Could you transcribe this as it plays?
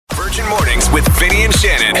Virgin Mornings with Vinny and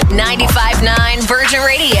Shannon. 95.9 Virgin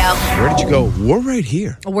Radio. Where did you go? We're right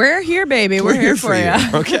here. We're here, baby. We're here for you.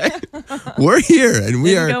 Okay. We're here. And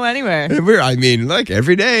we Didn't are. go anywhere.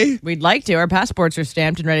 Every day. We'd like to. Our passports are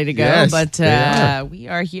stamped and ready to go, Yes, but they are. we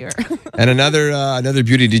are here. And another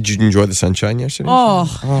beauty. Did you enjoy the sunshine yesterday?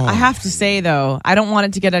 I have to say, though, I don't want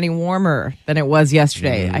it to get any warmer than it was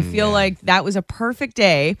yesterday. I feel like that was a perfect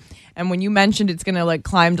day. And when you mentioned it's going to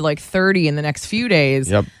climb to 30 in the next few days,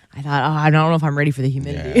 Yep. I thought, I don't know if I'm ready for the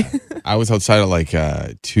humidity. Yeah. I was outside at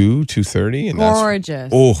 2:30. And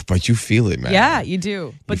Gorgeous. But you feel it, man. Yeah, you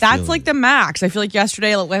do. But that's feel it. the max. I feel like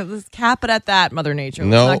yesterday, let's cap it at that, Mother Nature.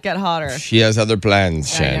 No. Let's not get hotter. She has other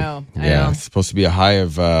plans, I Shan. know. It's supposed to be a high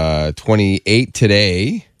of 28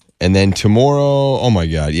 today. And then tomorrow, oh my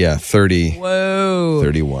God, 30. Whoa.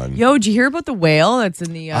 31. Yo, did you hear about the whale that's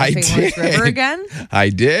in the I St. Lawrence did. River again? I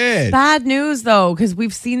did. Bad news, though, because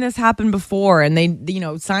we've seen this happen before. And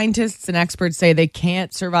scientists and experts say they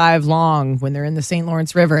can't survive long when they're in the St.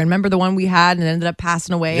 Lawrence River. And remember the one we had and it ended up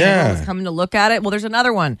passing away? And everyone was coming to look at it? Well, there's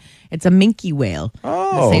another one. It's a minke whale in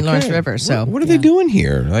the St. Lawrence River. So What are they doing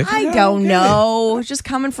here? I don't know. Just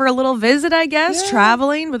coming for a little visit, I guess,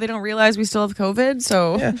 traveling, but they don't realize we still have COVID.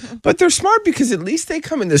 So Yeah. But they're smart because at least they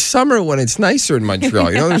come in the summer when it's nicer in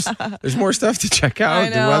Montreal. There's more stuff to check I out.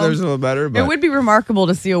 The know. weather's a little better. But it would be remarkable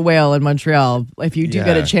to see a whale in Montreal if you do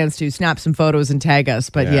get a chance to snap some photos and tag us.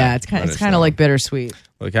 But Yeah, it's kind let us of know. like bittersweet.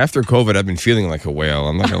 Look, after COVID, I've been feeling like a whale.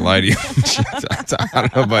 I'm not going to lie to you. I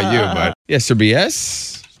don't know about you, but yes or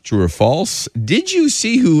BS? True or false? Did you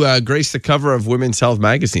see who graced the cover of Women's Health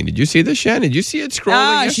magazine? Did you see this, Shannon? Did you see it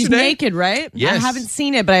scrolling yesterday? She's naked, right? Yes. I haven't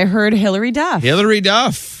seen it, but I heard Hillary Duff. Hillary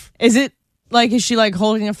Duff. Is it is she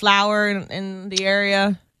holding a flower in the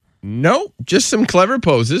area? Nope, just some clever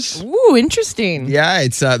poses. Ooh, interesting. Yeah,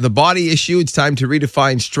 it's the body issue. It's time to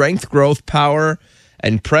redefine strength, growth, power,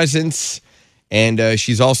 and presence. And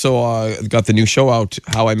she's also got the new show out,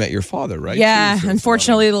 How I Met Your Father, right? Yeah,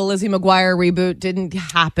 unfortunately, the Lizzie McGuire reboot didn't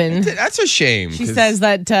happen. That's a shame. She says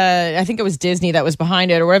that, I think it was Disney that was behind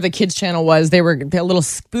it, or wherever the kids' channel was, they're a little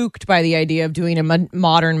spooked by the idea of doing a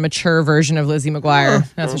modern, mature version of Lizzie McGuire.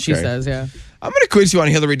 That's what she says, yeah. I'm going to quiz you on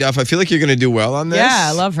Hillary Duff. I feel like you're going to do well on this. Yeah,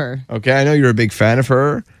 I love her. Okay, I know you're a big fan of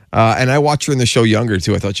her. And I watched her in the show Younger,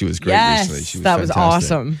 too. I thought she was great recently. She was that was fantastic.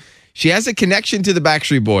 awesome. She has a connection to the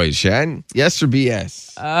Backstreet Boys, Shan. Yes or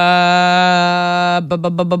BS?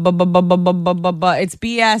 It's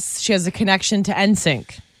BS. She has a connection to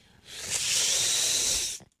NSYNC.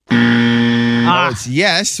 Oh, it's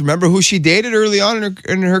yes. Remember who she dated early on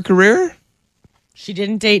in her career? She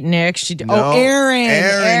didn't date Nick. No.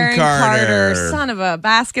 Aaron Carter. Son of a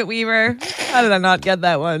basket weaver. How did I not get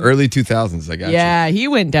that one? Early 2000s, I got you. Yeah, he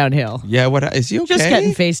went downhill. Yeah, what is he okay? Just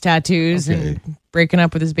getting face tattoos Okay. and breaking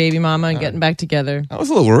up with his baby mama and getting back together. I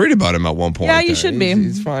was a little worried about him at one point. Yeah, you should be.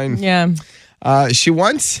 He's fine. Yeah. She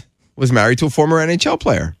once was married to a former NHL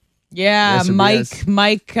player. Yeah, Yes or BS?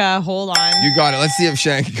 Mike, hold on. You got it. Let's see if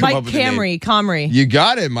Shan can come Mike up with a name. Comrie. You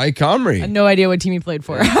got it, Mike Comrie. No idea what team he played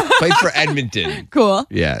for. Played for Edmonton. Cool.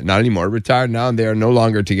 Yeah, not anymore. Retired now, and they are no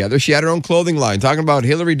longer together. She had her own clothing line. Talking about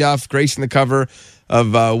Hillary Duff gracing the cover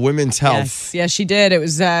of Women's Health. Yes, she did. It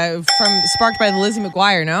was sparked by the Lizzie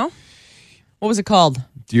McGuire, no? What was it called?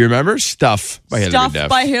 Do you remember? Stuff by Hillary Duff. Stuff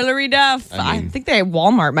by Hillary Duff. I I mean- think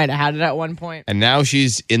Walmart might have had it at one point. And now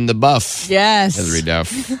she's in the buff. Yes. Hillary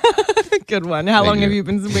Duff. Good one. How long you. have you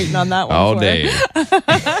been waiting on that one All for? day.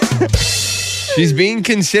 She's being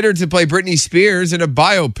considered to play Britney Spears in a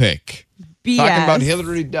biopic. BS. Talking about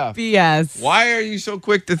Hillary Duff. BS. Why are you so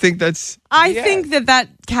quick to think that's... I BS? think that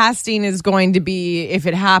casting is going to be, if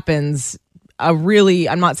it happens,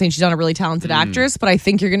 I'm not saying she's not a really talented actress, but I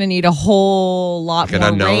think you're going to need a whole lot Like an more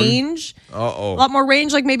unknown? range. Uh-oh. A lot more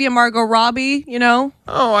range, like maybe a Margot Robbie, Oh,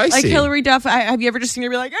 I Like see. Hillary Duff. Have you ever just seen her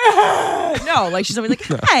be like, ah! No, she's always like,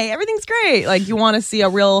 hi, everything's great. You want to see a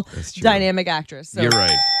real true. dynamic actress. So, You're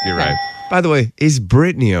right. You're Okay. right. By the way, is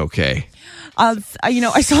Britney okay? I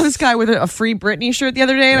saw this guy with a Free Britney shirt the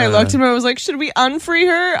other day, and I looked at him and I was like, should we unfree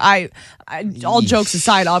her? All jokes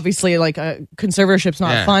aside, obviously, conservatorship's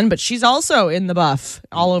not fun, but she's also in the buff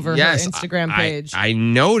all over her Instagram page. I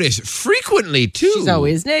notice frequently, too. She's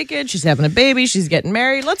always naked. She's having a baby. She's getting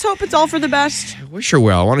married. Let's hope it's all for the best. I wish her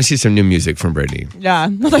well. I want to see some new music from Britney. Yeah.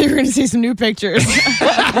 I thought you were going to see some new pictures.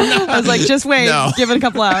 I was like, just wait. No. Give it a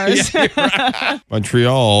couple hours.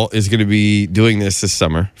 Montreal is going to be doing this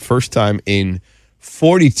summer. First time in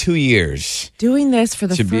 42 years. Doing this for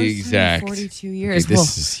the To first be exact. time in 42 years. Okay,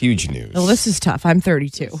 this is huge news. Well, this is tough. I'm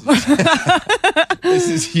 32. This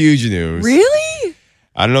is huge news. Really?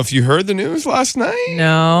 I don't know if you heard the news last night.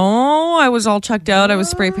 No, I was all checked out. I was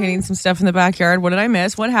spray painting some stuff in the backyard. What did I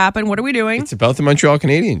miss? What happened? What are we doing? It's about the Montreal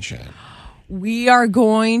Canadiens, Shan. We are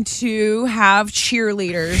going to have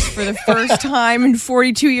cheerleaders for the first time in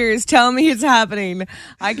 42 years. Tell me it's happening.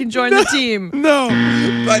 I can join the team. No.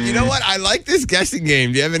 But you know what? I like this guessing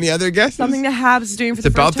game. Do you have any other guesses? Something the Habs is doing for the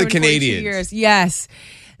It's first about time the in 42 Canadiens. years. Yes.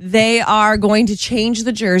 They are going to change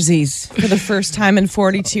the jerseys for the first time in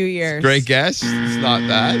 42 years. Great guess. It's not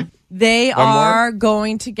that. They One more? are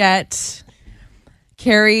going to get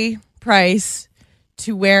Carey Price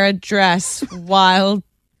to wear a dress while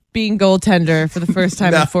being goaltender for the first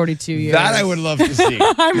time in 42 years. That I would love to see.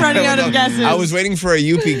 I'm running out of guesses. I was waiting for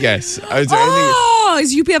a UP guess. Is there anything? Oh,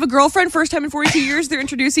 does UP have a girlfriend? First time in 42 years they're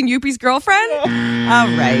introducing UP's girlfriend? All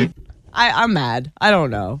right. I'm mad. I don't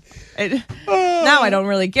know. Now I don't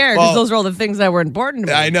really care because Well, those are all the things that were important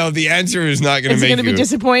to me. I know the answer is not going to Is make it going to you be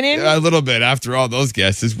disappointing? a little bit after all those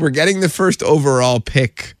guesses. We're getting the first overall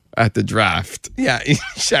pick at the draft. Yeah,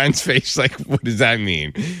 Shan's face like, what does that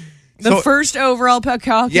mean? The first overall pick.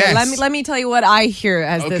 Okay, Yes. let me tell you what I hear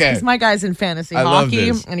as this, Okay. because my guy's in fantasy I love hockey,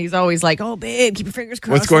 this. and he's always like, "Oh, babe, keep your fingers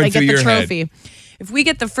crossed." What's going when I through get the your head? trophy. If we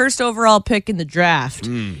get the first overall pick in the draft,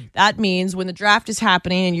 Hmm. that means when the draft is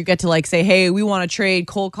happening and you get to like say, "Hey, we want to trade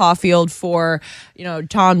Cole Caulfield for,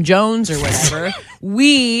 Tom Jones or whatever,"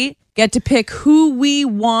 we get to pick who we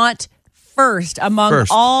want first among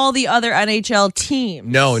all the other NHL teams.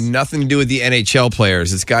 No, nothing to do with the NHL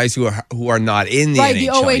players. It's guys who are not in the Right,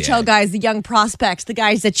 NHL the OHL yet. guys, the young prospects, the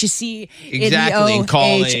guys that you see Exactly, in in the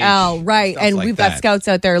college, OHL, right? stuff And like we've got that. scouts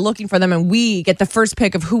out there looking for them, and we get the first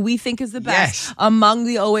pick of who we think is the best Yes. among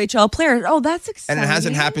the OHL players. Oh, that's exciting! And it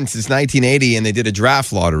hasn't happened since 1980, and they did a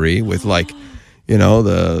draft lottery with like,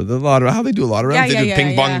 the lottery. How they do a lottery? Yeah, They yeah, do yeah,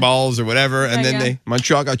 ping pong yeah. balls or whatever, and Yeah, then yeah.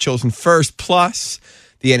 Montreal got chosen first. Plus,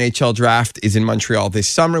 the NHL draft is in Montreal this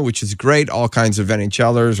summer, which is great. All kinds of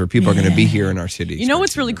NHLers or people are going to be here in our city. You know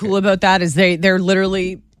what's really cool about that is they're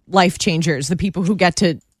literally life changers. The people who get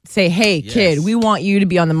to say, "Hey, kid, we want you to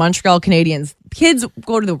be on the Montreal Canadiens." Kids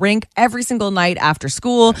go to the rink every single night after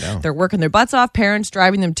school. They're working their butts off, parents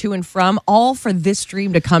driving them to and from, all for this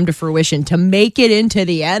dream to come to fruition, to make it into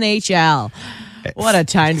the NHL. What a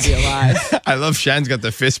time to be alive. I love Shan's got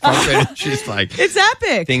the fist pumping. And she's like, It's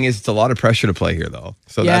epic. thing is, it's a lot of pressure to play here, though.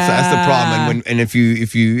 So that's the problem. And if you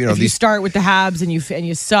If you start with the Habs and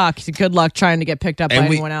you suck, good luck trying to get picked up by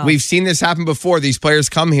anyone else. we've seen this happen before. These players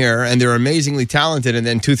come here and they're amazingly talented, and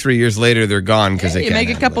then 2-3 years later they're gone because they you can't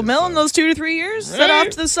make a couple mil in those 2 to 3 years, set off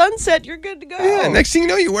to the sunset, you're good to go. Yeah, next thing you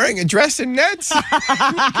know, you're wearing a dress and nets.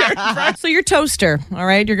 So your toaster, all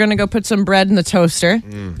right? You're going to go put some bread in the toaster.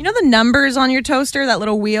 You know the numbers on your toaster, that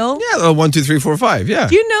little wheel? Yeah, 1, 2, 3, 4, 5. Yeah.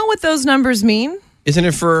 Do you know what those numbers mean? Isn't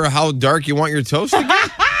it for how dark you want your toast to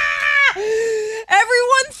get?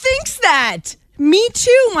 Everyone thinks that. Me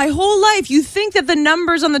too. My whole life, you think that the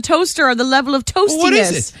numbers on the toaster are the level of toastiness. what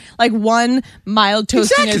is it? Like 1, mild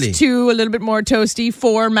toastiness. Exactly. 2, a little bit more toasty.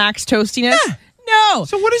 4, max toastiness. Yeah. No.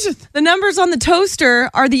 So what is it? The numbers on the toaster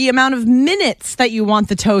are the amount of minutes that you want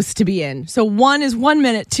the toast to be in. So 1 is 1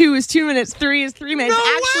 minute, 2 is 2 minutes, 3 is 3 minutes. No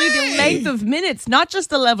Actually, way. the length of minutes, not just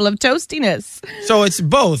the level of toastiness. So it's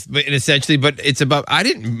both, but essentially, but it's about,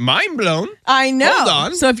 mind blown. I know. Hold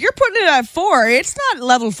on. So if you're putting it at 4, it's not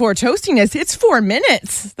level 4 toastiness. It's 4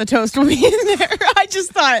 minutes. The toast will be in there. I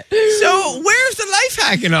just thought. So where's the life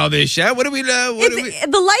hack in all this, Shan? What do we,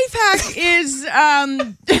 The life hack is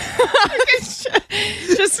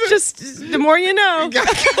just the more you know.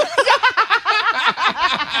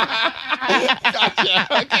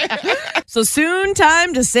 So soon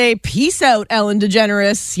time to say peace out, Ellen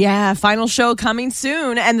DeGeneres. Yeah, final show coming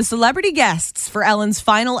soon. And the celebrity guests for Ellen's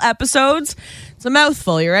final episodes. It's a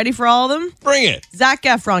mouthful. You ready for all of them? Bring it. Zac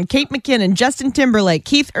Efron, Kate McKinnon, Justin Timberlake,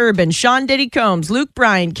 Keith Urban, Sean Diddy Combs, Luke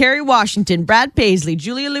Bryan, Kerry Washington, Brad Paisley,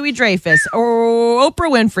 Julia Louis-Dreyfus, Oprah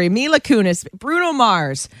Winfrey, Mila Kunis, Bruno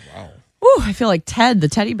Mars. Wow. Ooh, I feel like Ted, the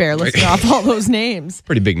teddy bear, listing off all those names.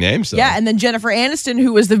 Pretty big names, though. Yeah, and then Jennifer Aniston,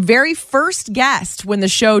 who was the very first guest when the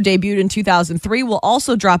show debuted in 2003, will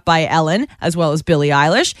also drop by Ellen, as well as Billie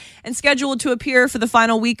Eilish, and scheduled to appear for the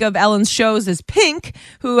final week of Ellen's shows is Pink,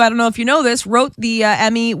 who, I don't know if you know this, wrote the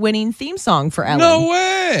Emmy-winning theme song for Ellen. No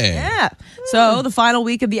way. Yeah. So the final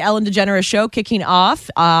week of the Ellen DeGeneres show kicking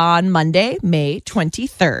off on Monday, May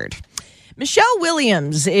 23rd. Michelle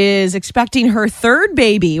Williams is expecting her third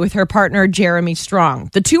baby with her partner, Jeremy Strong.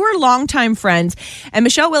 The two are longtime friends, and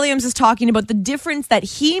Michelle Williams is talking about the difference that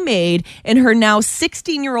he made in her now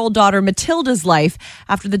 16-year-old daughter Matilda's life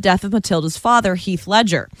after the death of Matilda's father, Heath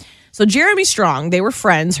Ledger. So Jeremy Strong, they were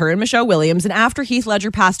friends, her and Michelle Williams. And after Heath Ledger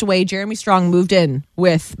passed away, Jeremy Strong moved in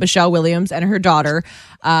with Michelle Williams and her daughter,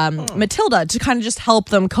 Matilda, to kind of just help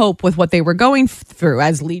them cope with what they were going through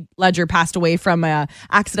as Ledger passed away from an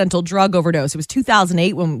accidental drug overdose. It was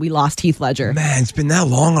 2008 when we lost Heath Ledger. Man, it's been that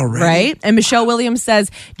long already. Right? And Michelle Williams says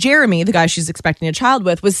Jeremy, the guy she's expecting a child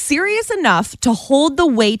with, was serious enough to hold the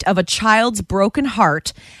weight of a child's broken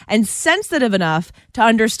heart and sensitive enough to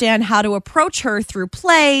understand how to approach her through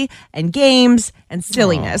play and games and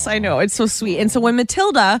silliness. I know, it's so sweet. And so when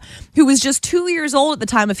Matilda, who was just 2 years old at the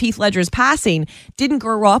time of Heath Ledger's passing, didn't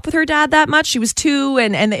grow up with her dad that much. She was 2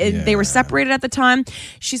 and they were separated at the time.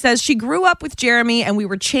 She says she grew up with Jeremy and we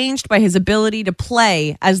were changed by his ability to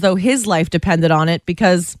play as though his life depended on it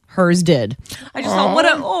because hers did. I just thought, what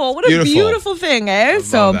a beautiful thing, eh?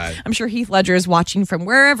 So I'm sure Heath Ledger is watching from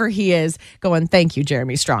wherever he is going, thank you,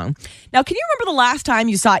 Jeremy Strong. Now, can you remember the last time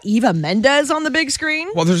you saw Eva Mendes on the big screen?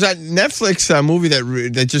 Well, there's that Netflix movie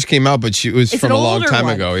that just came out, but it was from a long time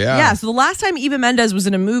ago. Yeah. So the last time Eva Mendes was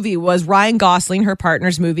in a movie was Ryan Gosling, her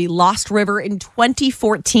partner's movie, Lost River in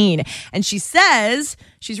 2014. And she says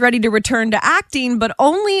she's ready to return to acting, but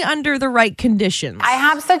only under the right conditions. I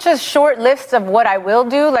have such a short list of what I will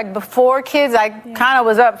do. Like before kids, I kind of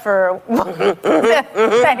was up for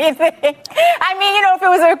anything. I mean, if it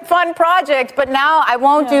was a fun project, but now I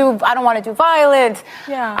won't I don't want to do violence.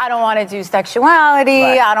 Yeah. I don't want to do sexuality.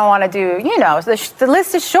 Right. I don't want to do, the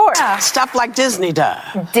list is short. Yeah. Stuff like Disney does.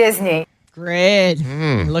 Disney. Great.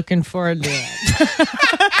 Looking forward to it.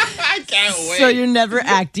 I can't wait. So you're never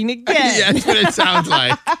acting again. Yeah, that's what it sounds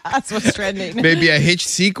like. That's what's trending. Maybe a Hitch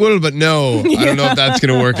sequel, but no. I don't know if that's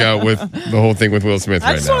going to work out with the whole thing with Will Smith right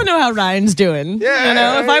now. I just want to know how Ryan's doing.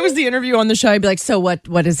 Yeah. If I was the interview on the show, I'd be like, so what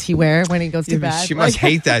does he wear when he goes to bed? She must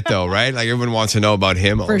hate that though, right? Like everyone wants to know about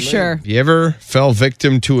him. For sure. You ever fell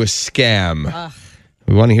victim to a scam?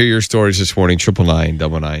 We want to hear your stories this morning.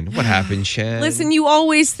 999. What happened, Shan? Listen, you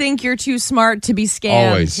always think you're too smart to be scammed.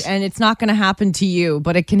 Always. And it's not going to happen to you,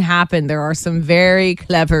 but it can happen. There are some very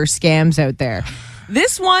clever scams out there.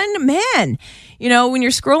 This one, man, when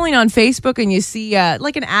you're scrolling on Facebook and you see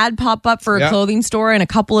like an ad pop up for a clothing store and a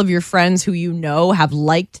couple of your friends who have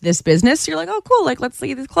liked this business, you're like, oh, cool, like let's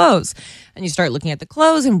see these clothes. And you start looking at the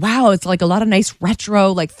clothes and wow, it's like a lot of nice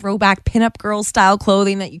retro, like throwback pinup girl style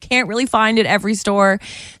clothing that you can't really find at every store.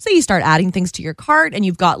 So you start adding things to your cart and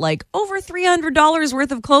you've got like over $300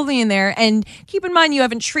 worth of clothing in there. And keep in mind, you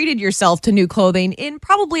haven't treated yourself to new clothing in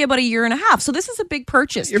probably about a year and a half. So this is a big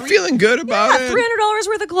purchase. You're feeling good about it. $300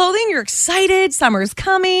 worth of clothing. You're excited. Summer's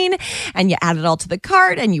coming. And you add it all to the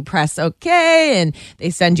cart and you press OK. And they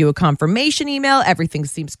send you a confirmation email. Everything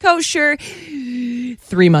seems kosher.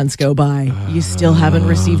 3 months go by. You still haven't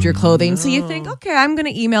received your clothing. So you think, okay, I'm going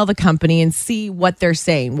to email the company and see what they're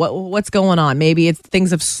saying. What's going on? Maybe it's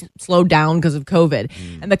things have slowed down because of COVID.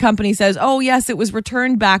 And the company says, oh, yes, it was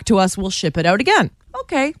returned back to us. We'll ship it out again.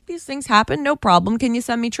 Okay, these things happen. No problem. Can you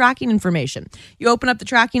send me tracking information? You open up the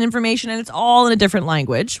tracking information and it's all in a different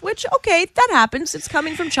language, which, okay, that happens. It's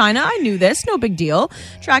coming from China. I knew this. No big deal.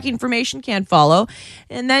 Tracking information can't follow.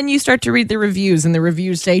 And then you start to read the reviews and the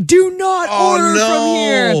reviews say, do not order from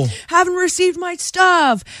here. Haven't received my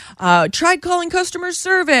stuff. Tried calling customer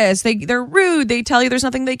service. They're rude. They tell you there's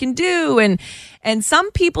nothing they can do. And some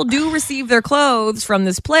people do receive their clothes from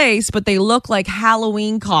this place, but they look like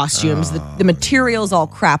Halloween costumes. The material's all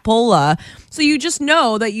crapola. So you just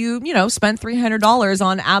know that you spent $300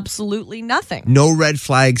 on absolutely nothing. No red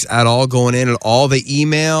flags at all going in at all. The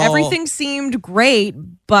email. Everything seemed great,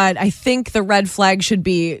 but I think the red flag should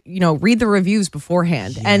be, read the reviews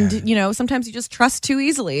beforehand. Yeah. And, sometimes you just trust too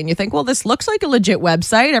easily and you think, well, this looks like a legit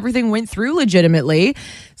website. Everything went through legitimately.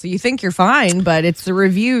 So you think you're fine, but it's the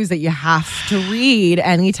reviews that you have to read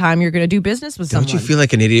anytime you're going to do business with someone. Don't you feel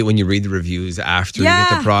like an idiot when you read the reviews after you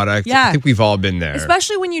get the product? Yeah. I think we've all been there.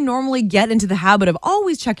 Especially when you normally get into the habit of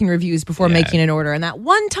always checking reviews before making an order. And that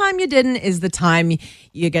one time you didn't is the time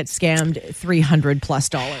you get scammed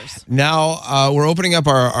 $300+. Now, we're opening up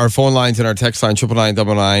our phone lines and our text line,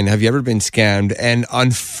 999. Have you ever been scammed? And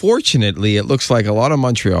unfortunately, it looks like a lot of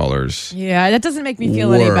Montrealers. Yeah, that doesn't make me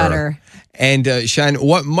feel any better. And Shan,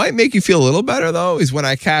 what might make you feel a little better, though, is when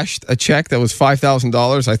I cashed a check that was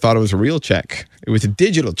 $5,000, I thought it was a real check. It was a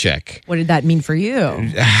digital check. What did that mean for you?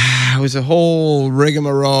 It was a whole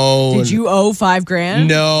rigmarole. Did you owe $5,000?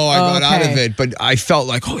 No, I got out of it, but I felt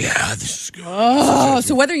like, oh, yeah, this is good. Oh,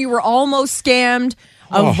 so whether you were almost scammed,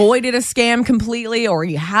 avoided a scam completely, or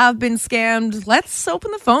you have been scammed, let's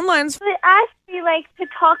open the phone lines. They asked me, to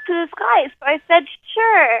talk to this guy, so I said,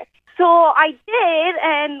 sure. So I did,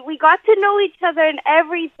 and we got to know each other and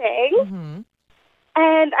everything. Mm-hmm.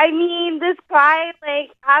 And I mean, this guy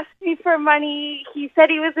like asked me for money. He said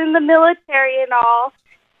he was in the military and all.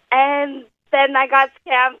 And then I got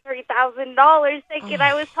scammed $3,000 thinking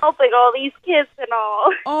I was helping all these kids and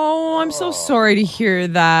all. Oh, I'm so sorry to hear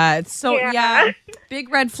that. So, yeah,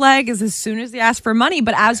 big red flag is as soon as they ask for money.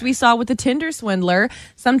 But as we saw with the Tinder swindler,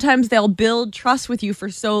 sometimes they'll build trust with you for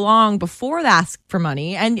so long before they ask for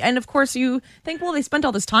money. And of course, you think, well, they spent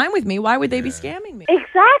all this time with me. Why would they be scamming me?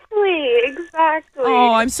 Exactly.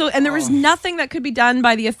 Oh, and there was nothing that could be done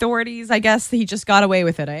by the authorities. I guess he just got away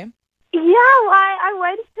with it, eh? Yeah, well, I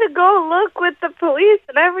went to go look with the police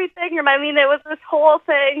and everything, and I mean, it was this whole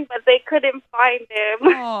thing, but they couldn't find him.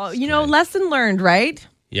 Oh, lesson learned, right?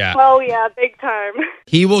 Yeah. Oh, yeah, big time.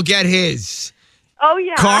 He will get his. Oh,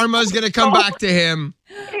 yeah. Karma's going to come back to him.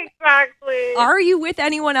 Exactly. Are you with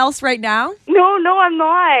anyone else right now? No, I'm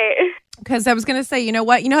not. Because I was going to say, you know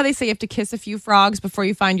what? You know how they say you have to kiss a few frogs before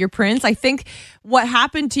you find your prince? I think what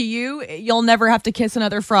happened to you, you'll never have to kiss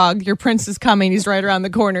another frog. Your prince is coming. He's right around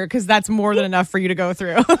the corner because that's more than enough for you to go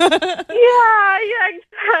through. Yeah,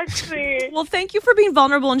 exactly. Well, thank you for being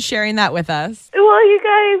vulnerable and sharing that with us. Well, you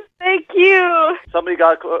guys, thank you. Somebody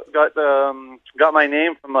got my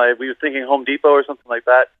name from we were thinking Home Depot or something like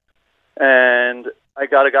that, and I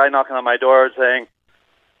got a guy knocking on my door saying,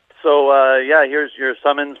 "So here's your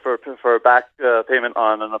summons for back payment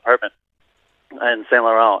on an apartment in Saint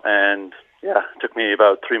Laurent." And it took me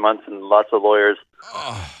about 3 months and lots of lawyers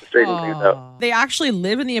to straighten things out. They actually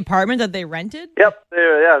live in the apartment that they rented? Yep.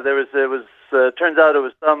 Turns out it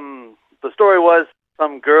was the story was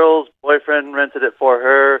some girl's boyfriend rented it for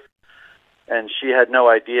her, and she had no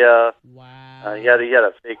idea. Wow. He had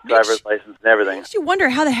a fake driver's license and everything. Makes you wonder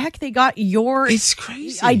how the heck they got your It's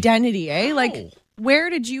crazy. identity, eh? Like, where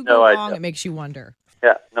did you go No wrong? idea. It makes you wonder.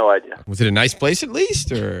 Yeah, no idea. Was it a nice place at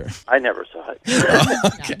least, or? I never saw it.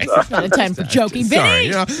 Okay. Not a time for joking. Sorry,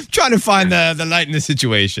 Vinny! trying to find the light in the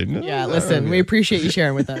situation. Yeah, listen, we appreciate you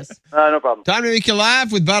sharing with us. No problem. Time to make you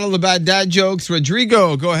laugh with Battle of the Bad Dad jokes.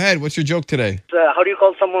 Rodrigo, go ahead. What's your joke today? How do you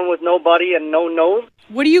call someone with no body and no nose?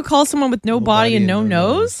 What do you call someone with no body and no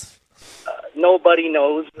nose? Nobody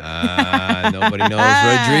knows. Nobody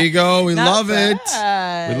knows. Rodrigo, we love it.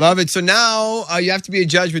 We love it. So now you have to be a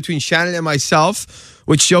judge between Shannon and myself.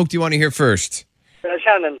 Which joke do you want to hear first?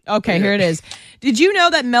 Shannon. Okay, here it is. Did you know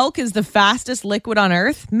that milk is the fastest liquid on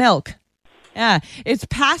Earth? Milk. Yeah, it's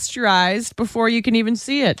pasteurized before you can even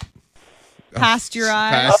see it.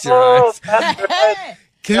 Pasteurized. Pasteurized.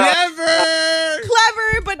 Clever,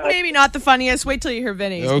 but maybe not the funniest. Wait till you hear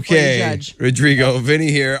Vinny's before you Okay, judge. Rodrigo,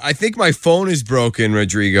 Vinny here. I think my phone is broken,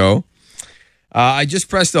 Rodrigo. I just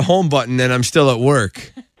pressed the home button and I'm still at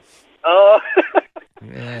work. Oh.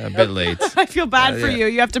 Yeah, a bit late. I feel bad for you.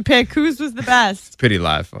 You have to pick whose was the best. Pity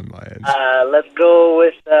laugh on my end. Let's go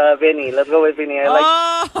with Vinny.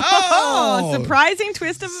 I Oh! Surprising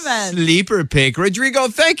twist of events. Sleeper pick. Rodrigo,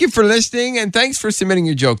 thank you for listening and thanks for submitting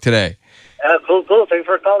your joke today. Cool. Thanks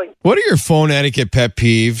for calling. What are your phone etiquette pet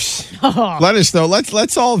peeves? Let us know.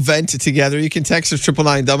 Let's all vent it together. You can text us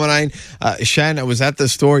 99999. Shan, I was at the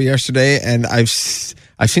store yesterday, and I've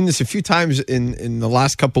seen this a few times in the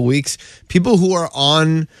last couple weeks. People who are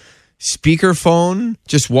on speakerphone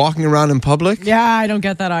just walking around in public. Yeah, I don't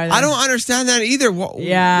get that either. I don't understand that either.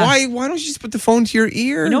 Yeah. Why don't you just put the phone to your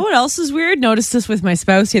ear? You know what else is weird? Noticed this with my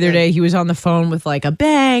spouse the other day. He was on the phone with like a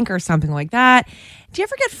bank or something like that. Do you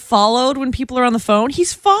ever get followed when people are on the phone?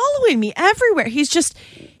 He's following me everywhere. He's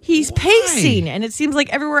pacing, and it seems like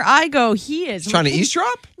everywhere I go, he is. Trying to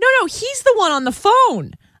eavesdrop? No, he's the one on the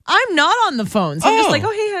phone. I'm not on the phone. So I'm just like,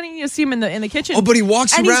 oh, hey, honey, you see him in the kitchen. Oh, but he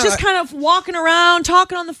walks and around. And he's just kind of walking around,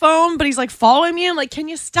 talking on the phone, but he's like following me. I'm like, can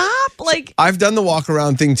you stop? Like, I've done the walk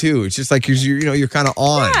around thing too. It's just like you're kind of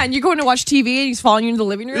on. Yeah, and you're going to watch TV and he's following you into the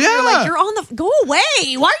living room. Yeah. You're like, you're on the, go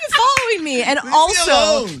away. Why are you following me? And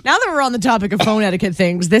also, now that we're on the topic of phone etiquette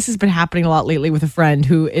things, this has been happening a lot lately with a friend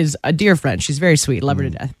who is a dear friend. She's very sweet, love her to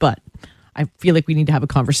death, but I feel like we need to have a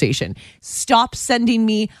conversation. Stop sending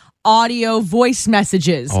me audio voice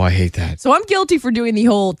messages. Oh, I hate that. So I'm guilty for doing the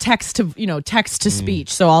whole text to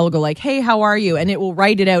speech. So I'll go like, hey, how are you? And it will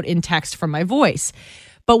write it out in text from my voice.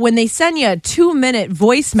 But when they send you a 2-minute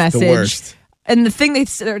voice message, the worst. And the thing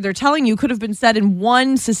they're telling you could have been said in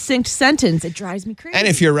one succinct sentence, it drives me crazy. And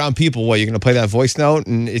if you're around people, you're going to play that voice note,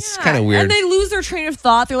 and it's kind of weird. And they lose their train of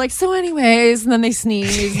thought. They're like, so anyways, and then they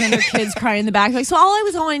sneeze, and then their kids cry in the back. They're like, so all I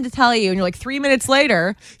was wanting to tell you, and you're like 3 minutes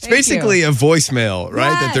later. It's basically a voicemail,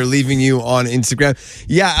 right? That they're leaving you on Instagram.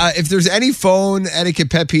 Yeah, if there's any phone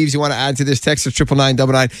etiquette pet peeves you want to add to this, text us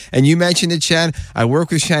 99999. And you mentioned it, Shan. I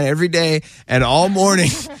work with Shan every day, and all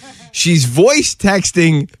morning she's voice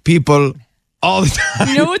texting people all the time.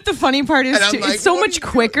 You know what the funny part is, And I'm too? like, It's so what are much you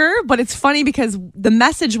doing? quicker, but it's funny because the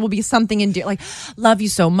message will be something like, love you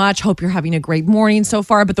so much. Hope you're having a great morning so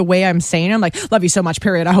far. But the way I'm saying it, I'm like, love you so much,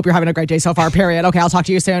 period. I hope you're having a great day so far, period. Okay, I'll talk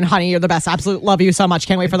to you soon. Honey, you're the best. Absolute love you so much.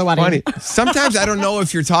 Can't wait for the wedding. Funny. Sometimes I don't know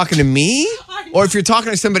if you're talking to me or if you're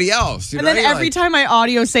talking to somebody else. And then every time I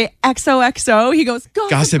audio say XOXO, he goes,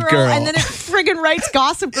 Gossip Girl. And then it friggin' writes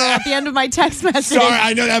Gossip Girl at the end of my text message. Sorry,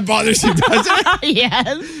 I know that bothers you, doesn't it?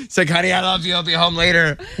 Yes. It's like, honey, I love you. I'll be home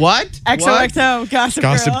later. What? XOXO, Gossip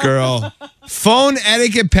Girl. Gossip Girl. Phone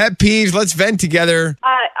etiquette pet peeves. Let's vent together.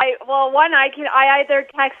 I either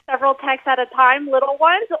text several texts at a time, little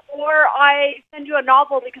ones, or I send you a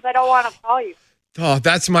novel because I don't want to call you. Oh,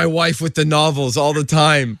 that's my wife with the novels all the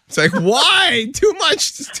time. It's like, why? Too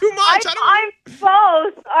much. It's too much. I'm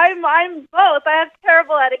both. I'm both. I have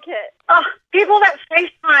terrible etiquette. People that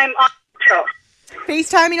FaceTime on metro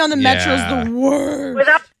FaceTiming on the metro is the worst.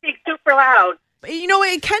 without being super loud. You know,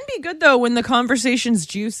 it can be good, though, when the conversation's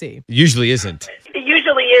juicy. Usually isn't. It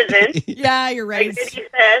usually isn't, Yeah, you're right. like Vinny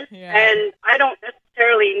says, Yeah. and I don't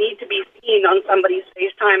necessarily need to be seen on somebody's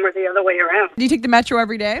FaceTime or the other way around. Do you take the metro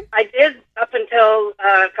every day? I did up until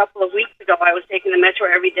a couple of weeks ago. I was taking the metro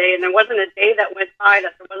every day, and there wasn't a day that went by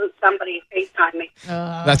that there wasn't somebody FaceTime me.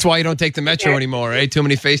 That's why you don't take the metro anymore, eh? Too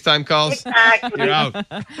many FaceTime calls? Exactly. You're out.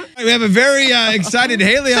 We have a very excited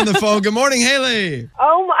Haley on the phone. Good morning, Haley.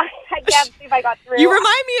 Oh my! I can't believe I got through. You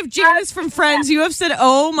remind me of Janice from Friends. You have said,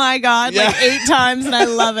 oh my God, like 8 times, and I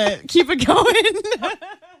love it. Keep it going.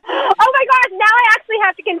 Oh my gosh! Now I actually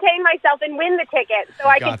have to contain myself and win the ticket so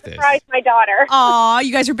I can Got this. surprise my daughter. Aw,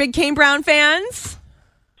 you guys are big Kane Brown fans?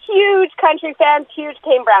 Huge country fans, huge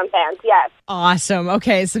Kane Brown fans. Yes. Awesome.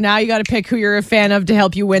 Okay, so now you got to pick who you're a fan of to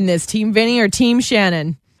help you win this. Team Vinny or Team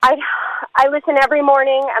Shannon? I listen every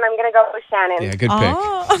morning, and I'm going to go with Shannon. Yeah, good pick.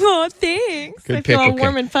 Oh, thanks. Good I pick, feel all okay.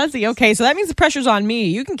 warm and fuzzy. Okay, so that means the pressure's on me.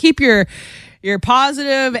 You can keep your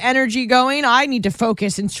positive energy going. I need to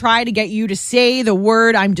focus and try to get you to say the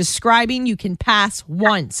word I'm describing. You can pass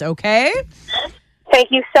once, okay? Thank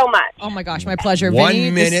you so much. Oh my gosh, my pleasure. 1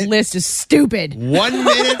 Vinny, minute. this list is stupid. 1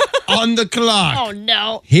 minute on the clock. Oh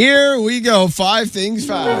no. Here we go. 5 things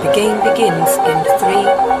fast. The game begins in 3,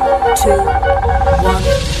 2, 1.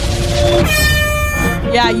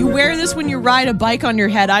 Yeah, you wear this when you ride a bike on your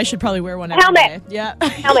head. I should probably wear one every Helmet. day. Yeah.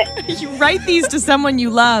 Helmet. You write these to someone you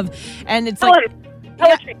love, and it's like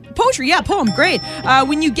Poetry. poetry. Yeah, poem. Great.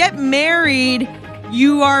 When you get married,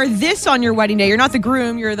 you are this on your wedding day. You're not the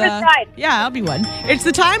groom. You're the bride. Yeah, I'll be one. It's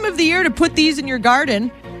the time of the year to put these in your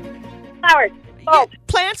garden. Flowers. Yeah,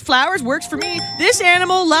 plants, flowers works for me. This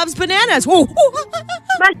animal loves bananas. Whoa.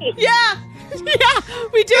 Monkey. Yeah. Yeah,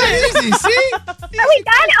 we did it. Easy, see? Are we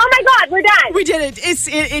done? Oh my God, we're done. We did it.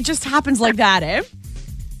 It just happens like that, eh?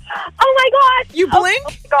 Oh my God. You blink, Oh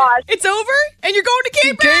my gosh. it's over, and you're going to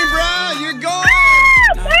Cape Kane Brown, you're going.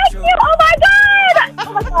 Thank you. Oh my God.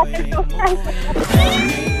 Oh my gosh, I'm so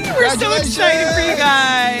excited. We're so excited for you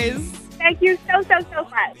guys. Thank you so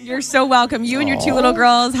much. You're so welcome. You and your 2 little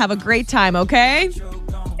girls have a great time, okay?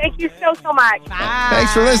 Thank you so much. Bye.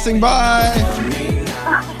 Thanks for listening. Bye.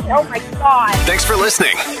 Oh my God. Thanks for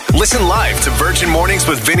listening. Listen live to Virgin Mornings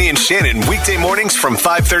with Vinny and Shannon weekday mornings from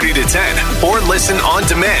 5:30 to 10, or listen on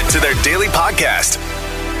demand to their daily podcast.